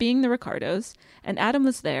 of Being the Ricardos, and Adam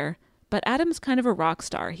was there, but Adam's kind of a rock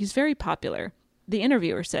star. He's very popular." The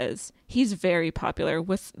interviewer says, "He's very popular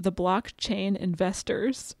with the blockchain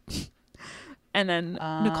investors." And then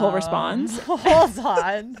Nicole responds, "Hold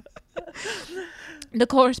on."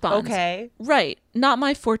 Nicole responds, Okay. Right, not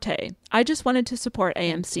my forte. I just wanted to support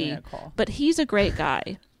AMC, but he's a great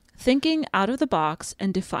guy. Thinking out of the box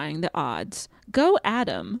and defying the odds. Go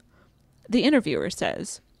Adam. The interviewer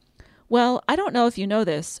says, well, I don't know if you know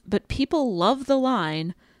this, but people love the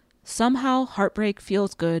line, somehow heartbreak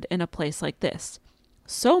feels good in a place like this.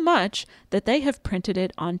 So much that they have printed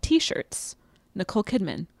it on t-shirts. Nicole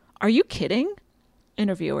Kidman, are you kidding?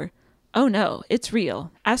 Interviewer, oh no, it's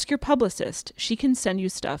real. Ask your publicist. She can send you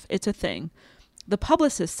stuff. It's a thing. The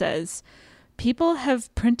publicist says, people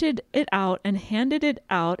have printed it out and handed it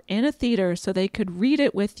out in a theater so they could read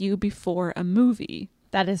it with you before a movie.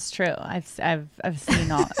 That is true. I've seen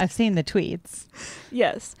I've seen the tweets.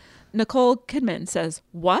 Yes. Nicole Kidman says,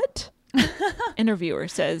 what? Interviewer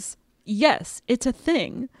says, yes, it's a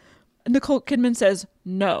thing. Nicole Kidman says,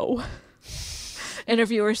 no.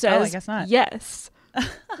 Interviewer says, I guess not. Yes.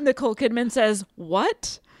 Nicole Kidman says,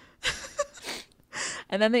 what?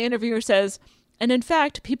 And then the interviewer says, and in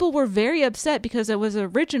fact, people were very upset because it was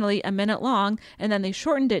originally a minute long, and then they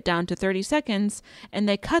shortened it down to 30 seconds, and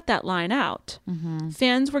they cut that line out. Mm-hmm.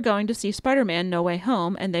 Fans were going to see Spider-Man No Way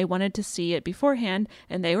Home, and they wanted to see it beforehand,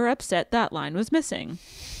 and they were upset that line was missing.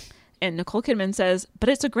 And Nicole Kidman says, but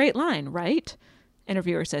it's a great line, right?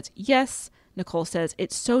 Interviewer says, yes. Nicole says,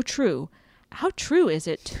 it's so true. How true is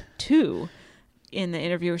it, too? And the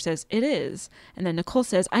interviewer says, it is. And then Nicole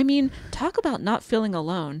says, I mean, talk about not feeling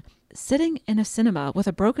alone. Sitting in a cinema with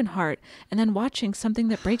a broken heart and then watching something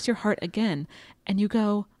that breaks your heart again. And you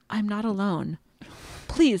go, I'm not alone.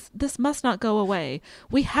 Please, this must not go away.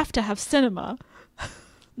 We have to have cinema.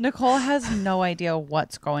 Nicole has no idea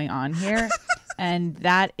what's going on here. And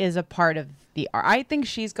that is a part of the art. I think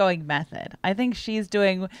she's going method. I think she's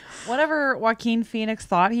doing whatever Joaquin Phoenix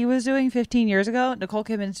thought he was doing 15 years ago. Nicole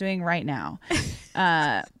Kidman's doing right now.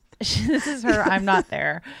 This is her. I'm not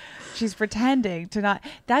there. She's pretending to not.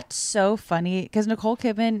 That's so funny because Nicole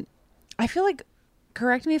Kidman, I feel like,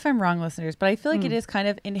 correct me if I'm wrong, listeners, but I feel like it is kind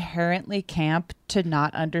of inherently camp to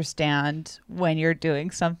not understand when you're doing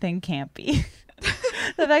something campy.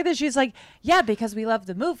 The fact that she's like, yeah, because we love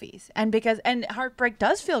the movies and heartbreak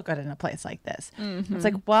does feel good in a place like this. Mm-hmm. It's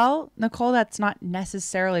like, well, Nicole, that's not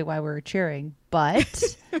necessarily why we're cheering,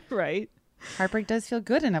 but right. Heartbreak does feel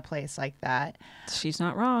good in a place like that. She's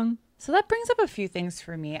not wrong. So that brings up a few things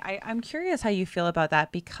for me. I'm curious how you feel about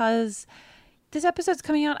that because this episode's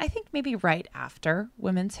coming out, I think, maybe right after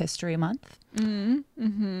Women's History Month.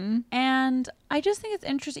 Mm-hmm. And I just think it's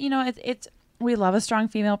interesting. You know, it's we love a strong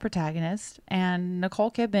female protagonist, and Nicole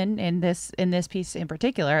Kidman in this piece in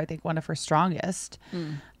particular, I think one of her strongest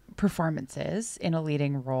performances in a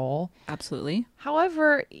leading role. Absolutely.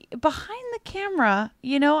 However, behind the camera,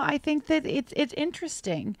 you know, I think that it's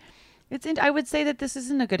interesting. I would say that this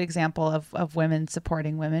isn't a good example of women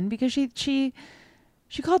supporting women because she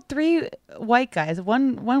called 3 white guys,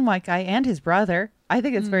 one white guy and his brother. I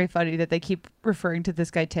think it's very funny that they keep referring to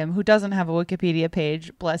this guy, Tim, who doesn't have a Wikipedia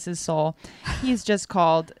page. Bless his soul. He's just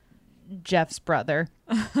called Jeff's brother.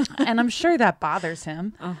 And I'm sure that bothers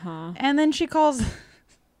him. Uh-huh. And then she calls...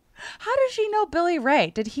 How does she know Billy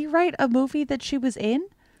Ray? Did he write a movie that she was in?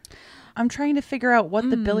 I'm trying to figure out what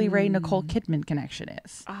the Billy Ray Nicole Kidman connection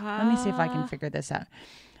is. Let me see if I can figure this out.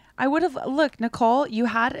 I would have... Look, Nicole, you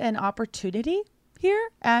had an opportunity here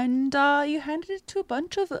and you handed it to a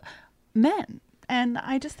bunch of men. And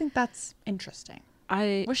I just think that's interesting.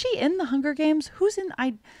 Was she in the Hunger Games? Who's in?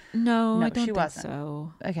 No, I don't she think wasn't.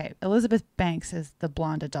 so. Okay, Elizabeth Banks is the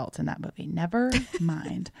blonde adult in that movie. Never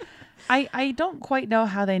mind. I don't quite know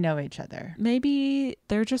how they know each other. Maybe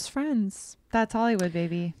they're just friends. That's Hollywood,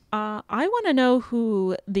 baby. I want to know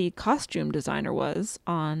who the costume designer was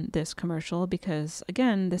on this commercial because,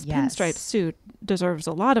 again, this pinstripe suit deserves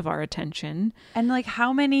a lot of our attention. And like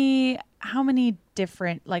how many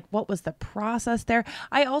different, like what was the process there?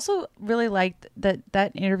 I also really liked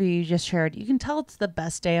that interview you just shared. You can tell it's the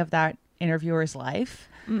best day of that interviewer's life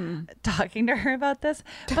talking to her about this.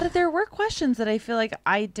 But there were questions that I feel like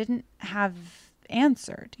I didn't have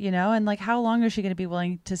answered, you know, and like how long is she going to be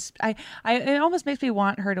willing to it almost makes me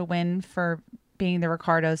want her to win for being the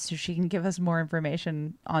Ricardos so she can give us more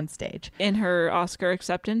information on stage in her Oscar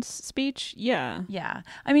acceptance speech. Yeah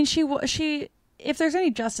I mean she if there's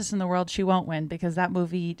any justice in the world, she won't win because that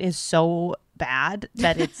movie is so bad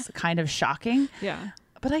that it's kind of shocking.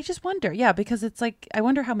 But I just wonder, because it's like I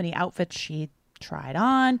wonder how many outfits she tried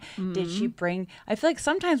on. Did she bring... I feel like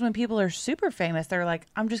sometimes when people are super famous, they're like,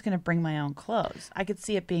 I'm just going to bring my own clothes. I could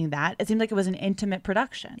see it being that. It seemed like it was an intimate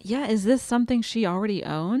production. Yeah, is this something she already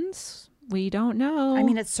owns? We don't know. I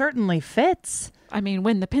mean, it certainly fits. I mean,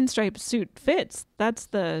 when the pinstripe suit fits, that's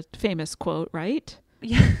the famous quote, right?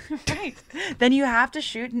 Yeah, right. Then you have to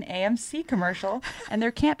shoot an AMC commercial and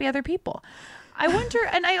there can't be other people. I wonder,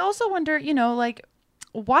 and I also wonder, you know, like,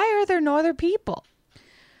 why are there no other people?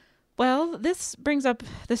 Well, this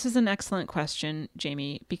is an excellent question,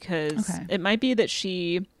 Jamie, because it might be that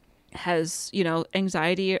she has, you know,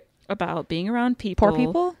 anxiety about being around people. Poor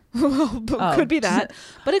people? Could be that.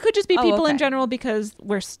 But it could just be people in general, because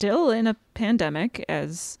we're still in a pandemic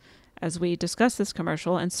as we discuss this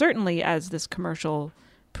commercial, and certainly as this commercial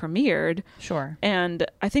premiered. Sure. And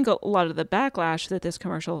I think a lot of the backlash that this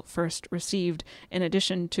commercial first received, in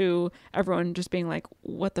addition to everyone just being like,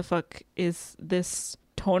 what the fuck is this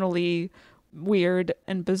tonally weird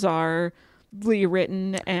and bizarrely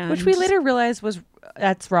written, and which we later realized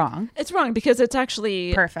that's wrong. It's wrong because it's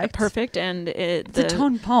actually perfect, and it's a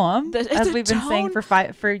tone poem, as we've been saying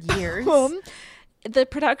for years. The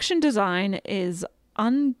production design is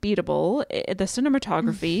unbeatable. The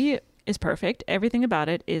cinematography is perfect. Everything about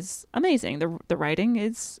it is amazing. The writing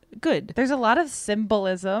is good. There's a lot of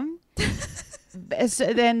symbolism.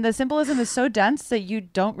 Then the symbolism is so dense that you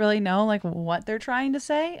don't really know like what they're trying to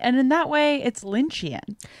say, and in that way it's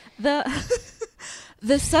Lynchian.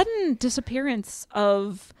 The sudden disappearance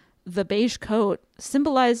of the beige coat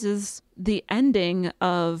symbolizes the ending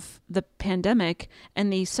of the pandemic,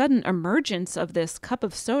 and the sudden emergence of this cup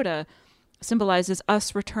of soda symbolizes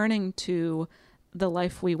us returning to the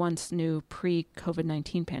life we once knew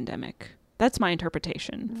pre-COVID-19 pandemic. That's my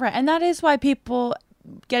interpretation. Right, and that is why people,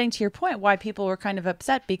 getting to your point, why people were kind of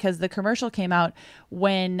upset, because the commercial came out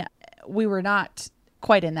when we were not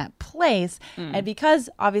quite in that place. And because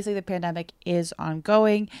obviously the pandemic is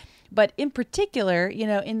ongoing, but in particular, you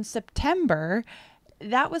know, in September,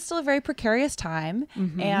 that was still a very precarious time.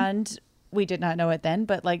 And we did not know it then,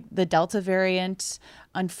 but like the Delta variant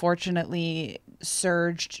unfortunately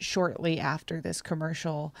surged shortly after this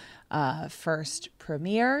commercial first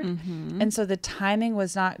premiered. And so the timing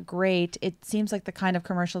was not great. It seems like the kind of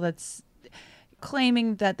commercial that's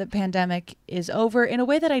claiming that the pandemic is over in a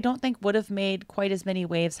way that I don't think would have made quite as many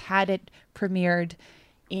waves had it premiered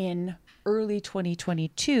in early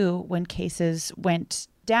 2022 when cases went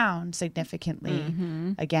down significantly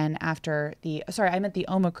again after the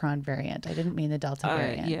Omicron variant. I didn't mean the Delta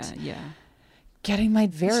variant. Yeah. Getting my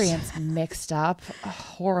variants mixed up.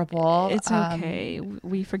 Horrible. It's okay.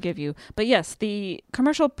 We forgive you. But yes, the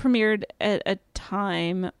commercial premiered at a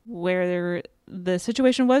time where the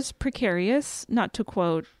situation was precarious, not to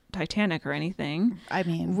quote Titanic or anything. I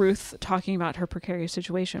mean, Ruth talking about her precarious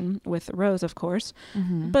situation with Rose, of course.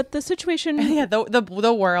 But the situation... Yeah,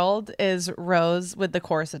 the world is Rose with the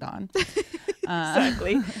corset on.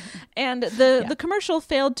 Exactly. And the commercial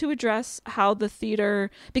failed to address how the theater...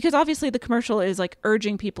 Because obviously the commercial is like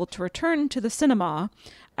urging people to return to the cinema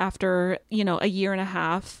after, you know, a year and a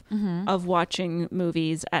half of watching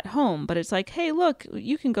movies at home. But it's like, hey, look,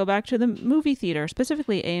 you can go back to the movie theater,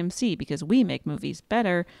 specifically AMC, because we make movies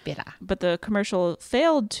better. But the commercial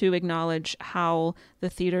failed to acknowledge how the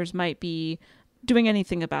theaters might be doing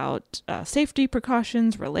anything about safety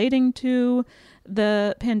precautions relating to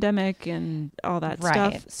the pandemic and all that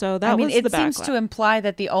stuff. So that was the backlash. It seems to imply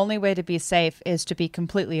that the only way to be safe is to be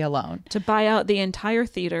completely alone. To buy out the entire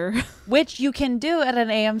theater. Which you can do at an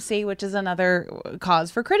AMC, which is another cause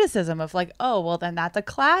for criticism of like, oh, well, then that's a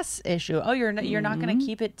class issue. Oh, you're not going to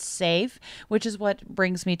keep it safe, which is what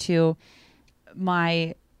brings me to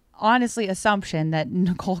my honestly assumption that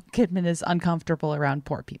Nicole Kidman is uncomfortable around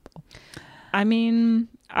poor people. I mean,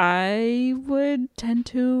 I would tend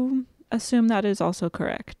to assume that is also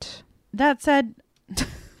correct. That said,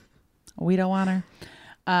 we don't want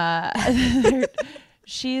her.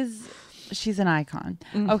 She's an icon.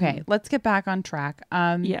 Okay, let's get back on track.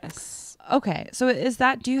 Yes. Okay, so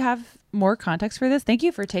do you have more context for this? Thank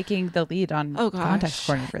you for taking the lead on Context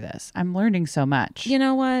Corner for this. I'm learning so much. You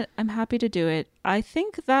know what? I'm happy to do it. I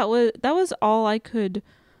think that was all I could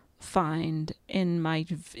find in my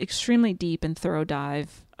extremely deep and thorough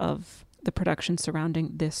dive of the production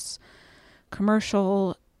surrounding this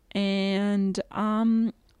commercial, and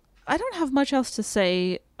I don't have much else to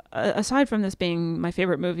say aside from this being my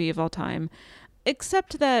favorite movie of all time,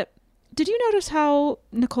 except that, did you notice how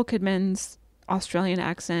Nicole Kidman's Australian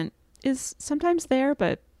accent is sometimes there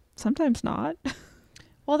but sometimes not?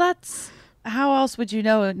 Well, that's how else would you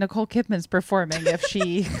know Nicole Kidman's performing if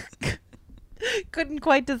she couldn't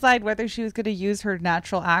quite decide whether she was going to use her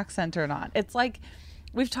natural accent or not. It's like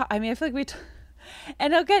we've talked. I mean, I feel like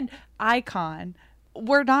and again, icon.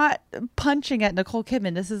 We're not punching at Nicole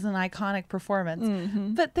Kidman. This is an iconic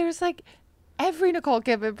performance. But there's like every Nicole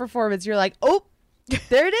Kidman performance, you're like, oh,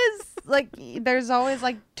 there it is. Like there's always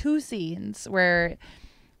like two scenes where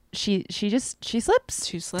she slips.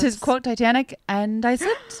 She slips. To quote Titanic, and I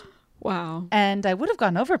slipped. Wow. And I would have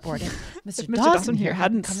gone overboard if Mr. Mr. Dawson here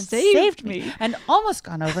hadn't come and saved me and almost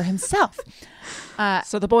gone over himself.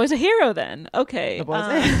 So the boy's a hero then. Okay. The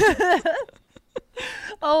boy's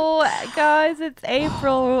Oh, guys, it's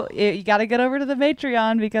April. You got to get over to the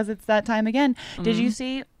Patreon because it's that time again. Did you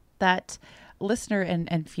see that listener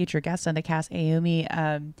and future guest on the cast,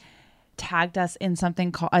 Ayumi, tagged us in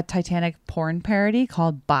something called a Titanic porn parody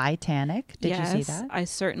called Titanic? Did you see that? I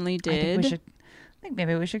certainly did. I think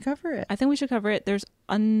maybe we should cover it. I think we should cover it. There's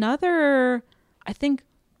another, I think,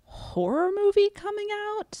 horror movie coming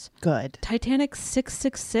out. Good. Titanic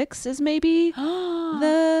 666 is maybe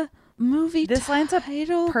the movie This lines up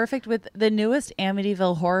title. Perfect with the newest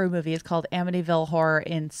Amityville horror movie. It's called Amityville Horror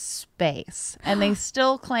in Space. And they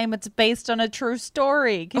still claim it's based on a true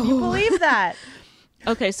story. Can you believe that?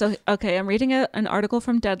 Okay, I'm reading an article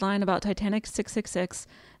from Deadline about Titanic 666.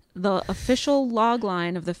 The official log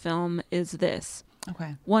line of the film is this.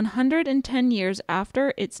 Okay. 110 years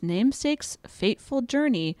after its namesake's fateful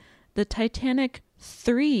journey, the Titanic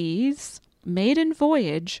 3's maiden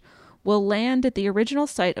voyage will land at the original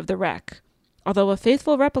site of the wreck. Although a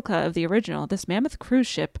faithful replica of the original, this mammoth cruise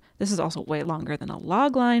ship, this is also way longer than a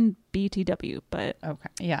logline BTW, but okay,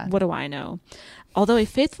 yeah. What do I know? Although a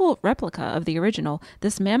faithful replica of the original,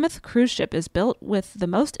 this mammoth cruise ship is built with the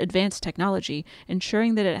most advanced technology,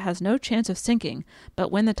 ensuring that it has no chance of sinking.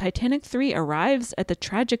 But when the Titanic 3 arrives at the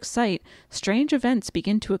tragic site, strange events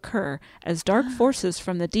begin to occur as dark forces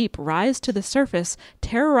from the deep rise to the surface,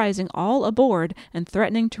 terrorizing all aboard and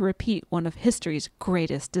threatening to repeat one of history's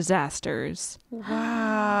greatest disasters.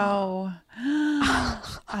 Wow.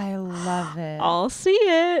 I love it. I'll see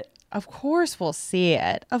it. Of course we'll see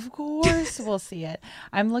it. Of course we'll see it.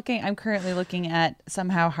 I'm currently looking at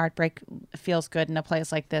Somehow Heartbreak Feels Good in a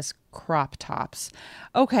Place Like This crop tops.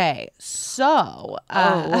 Okay, so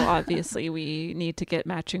well, obviously we need to get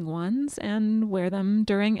matching ones and wear them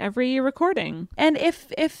during every recording. And if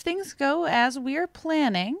things go as we're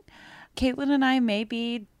planning, Caitlin and I may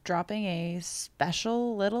be dropping a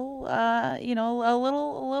special little a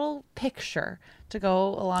little picture to go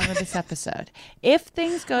along with this episode. If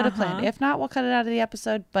things go to plan. If not, we'll cut it out of the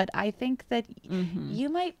episode. But I think that you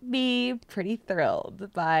might be pretty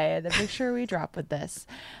thrilled by the picture we drop with this.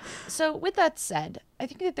 So with that said, I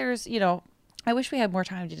think that there's, I wish we had more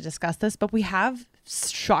time to discuss this, but we have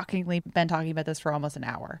shockingly been talking about this for almost an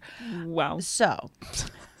hour. Wow. So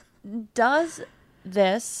does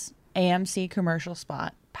this AMC commercial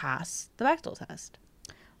spot pass the Bechdel test?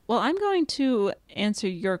 Well, I'm going to answer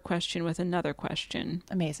your question with another question.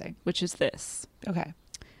 Amazing. Which is this. Okay.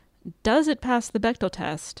 Does it pass the Bechdel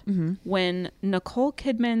test when Nicole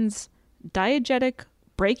Kidman's diegetic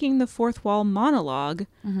breaking the fourth wall monologue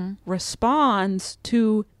responds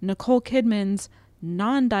to Nicole Kidman's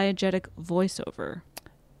non-diegetic voiceover?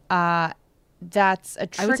 That's a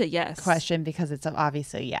trick I would say yes. question because it's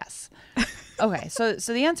obviously yes. Okay, so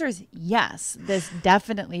the answer is yes. This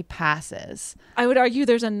definitely passes. I would argue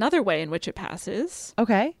there's another way in which it passes.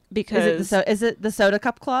 Okay, because is it the soda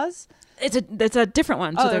cup clause? It's a different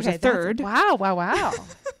one. So there's a third. Wow.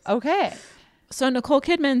 Okay. So Nicole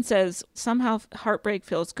Kidman says, somehow heartbreak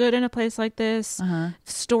feels good in a place like this.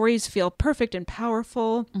 Stories feel perfect and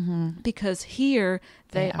powerful because here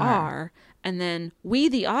they are. And then we,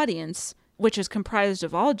 the audience, which is comprised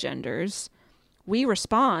of all genders, we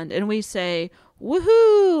respond and we say,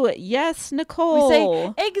 woohoo, yes, Nicole. We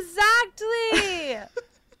say, exactly.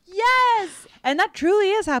 Yes. And that truly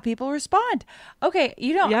is how people respond. Okay,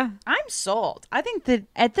 I'm sold. I think that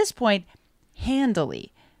at this point,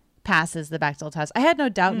 handily passes the Bechdel test. I had no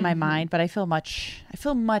doubt in my mind, but I feel much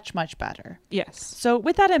better. Yes. So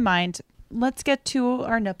with that in mind, let's get to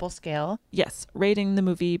our nipple scale. Yes, rating the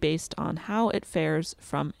movie based on how it fares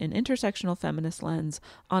from an intersectional feminist lens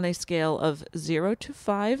on a scale of 0 to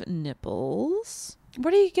 5 nipples.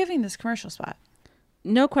 What are you giving this commercial spot?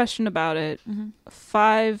 No question about it.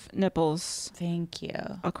 5 nipples. Thank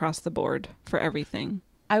you. Across the board for everything.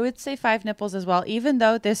 I would say 5 nipples as well, even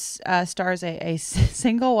though this stars a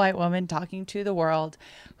single white woman talking to the world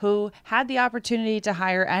who had the opportunity to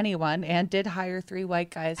hire anyone and did hire 3 white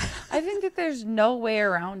guys. I think that there's no way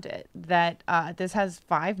around it that this has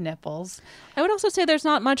 5 nipples. I would also say there's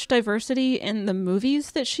not much diversity in the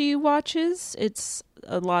movies that she watches. It's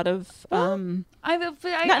a lot of not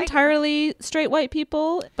entirely straight white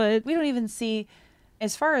people, but we don't even see,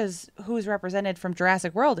 as far as who's represented from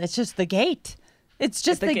Jurassic World, it's just the gate. It's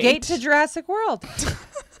just the gate to Jurassic World.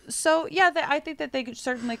 So, yeah, I think that they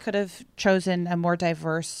certainly could have chosen a more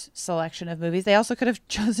diverse selection of movies. They also could have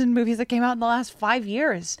chosen movies that came out in the last 5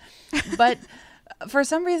 years. But For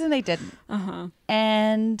some reason, they didn't.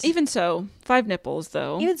 And Even so, 5 nipples,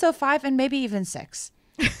 though. even so, 5 and maybe even 6.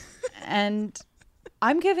 And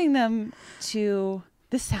I'm giving them to,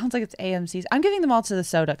 this sounds like it's AMC's. I'm giving them all to the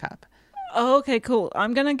soda cup. Oh, okay, cool.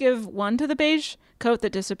 I'm going to give 1 to the beige coat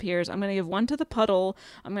that disappears. I'm going to give 1 to the puddle.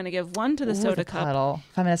 I'm going to give 1 to the soda cup. Puddle.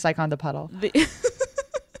 Feminist icon, the puddle. The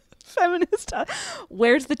feminist.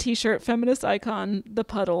 Where's the t-shirt? Feminist icon, the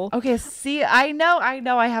puddle. Okay, see, I know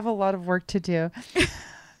I have a lot of work to do.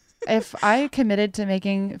 If I committed to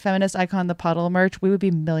making feminist icon the puddle merch, we would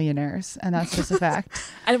be millionaires, and that's just a fact.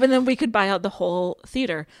 And then we could buy out the whole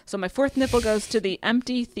theater. So my 4th nipple goes to the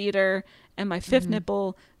empty theater, and my 5th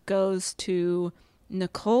nipple goes to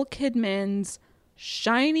Nicole Kidman's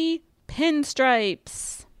shiny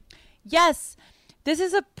pinstripes. Yes, this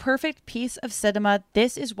is a perfect piece of cinema.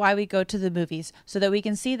 This is why we go to the movies, so that we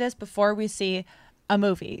can see this before we see a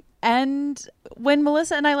movie. And when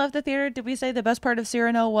Melissa and I left the theater, did we say the best part of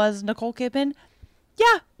Cyrano was Nicole Kidman?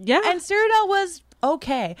 Yeah. And Cyrano was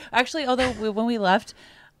okay. Actually, although when we left,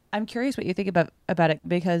 I'm curious what you think about it,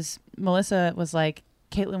 because Melissa was like,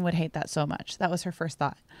 Caitlin would hate that so much. That was her first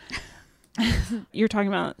thought. You're talking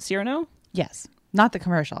about Cyrano? Yes. Not the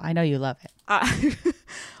commercial. I know you love it.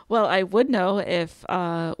 Well, I would know if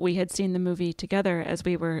we had seen the movie together, as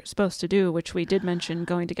we were supposed to do, which we did mention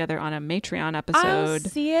going together on a Matreon episode. I'll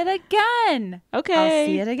see it again. Okay. I'll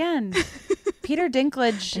see it again. Peter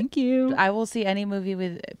Dinklage. Thank you. I will see any movie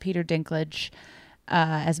with Peter Dinklage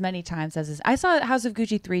as many times as I saw House of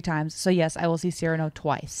Gucci 3 times. So yes, I will see Cyrano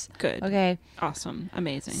twice. Good. Okay. Awesome.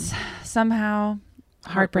 Amazing. Somehow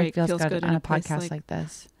heartbreak feels good on a place podcast like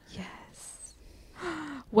this. Yes.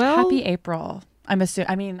 Well, happy April. I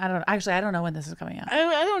don't know when this is coming out.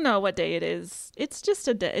 I don't know what day it is. It's just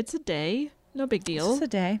a day. It's a day. No big deal. It's just a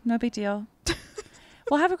day. No big deal.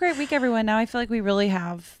 Well, have a great week, everyone. Now I feel like we really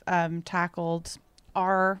have tackled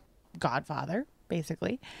our Godfather,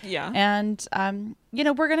 basically. Yeah. And we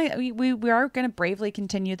are gonna bravely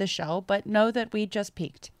continue the show, but know that we just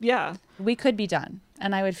peaked. Yeah. We could be done,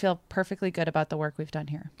 and I would feel perfectly good about the work we've done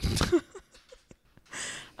here.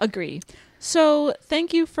 Agree. So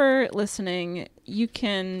thank you for listening. You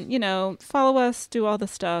can, follow us, do all the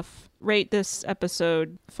stuff, rate this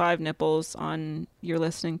episode 5 nipples on your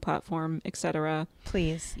listening platform, etc.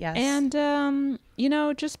 Please, yes. And,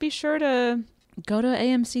 just be sure to go to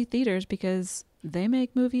AMC theaters, because they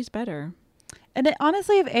make movies better. And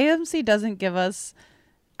honestly, if AMC doesn't give us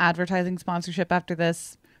advertising sponsorship after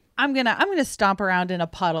this, I'm gonna stomp around in a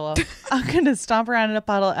puddle. I'm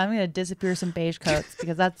gonna disappear some beige coats,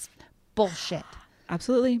 because that's bullshit.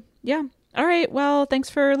 Absolutely. Yeah. All right. Well, thanks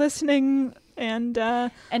for listening. And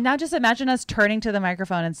now just imagine us turning to the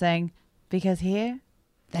microphone and saying, because here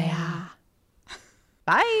they are.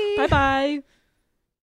 Bye. Bye-bye.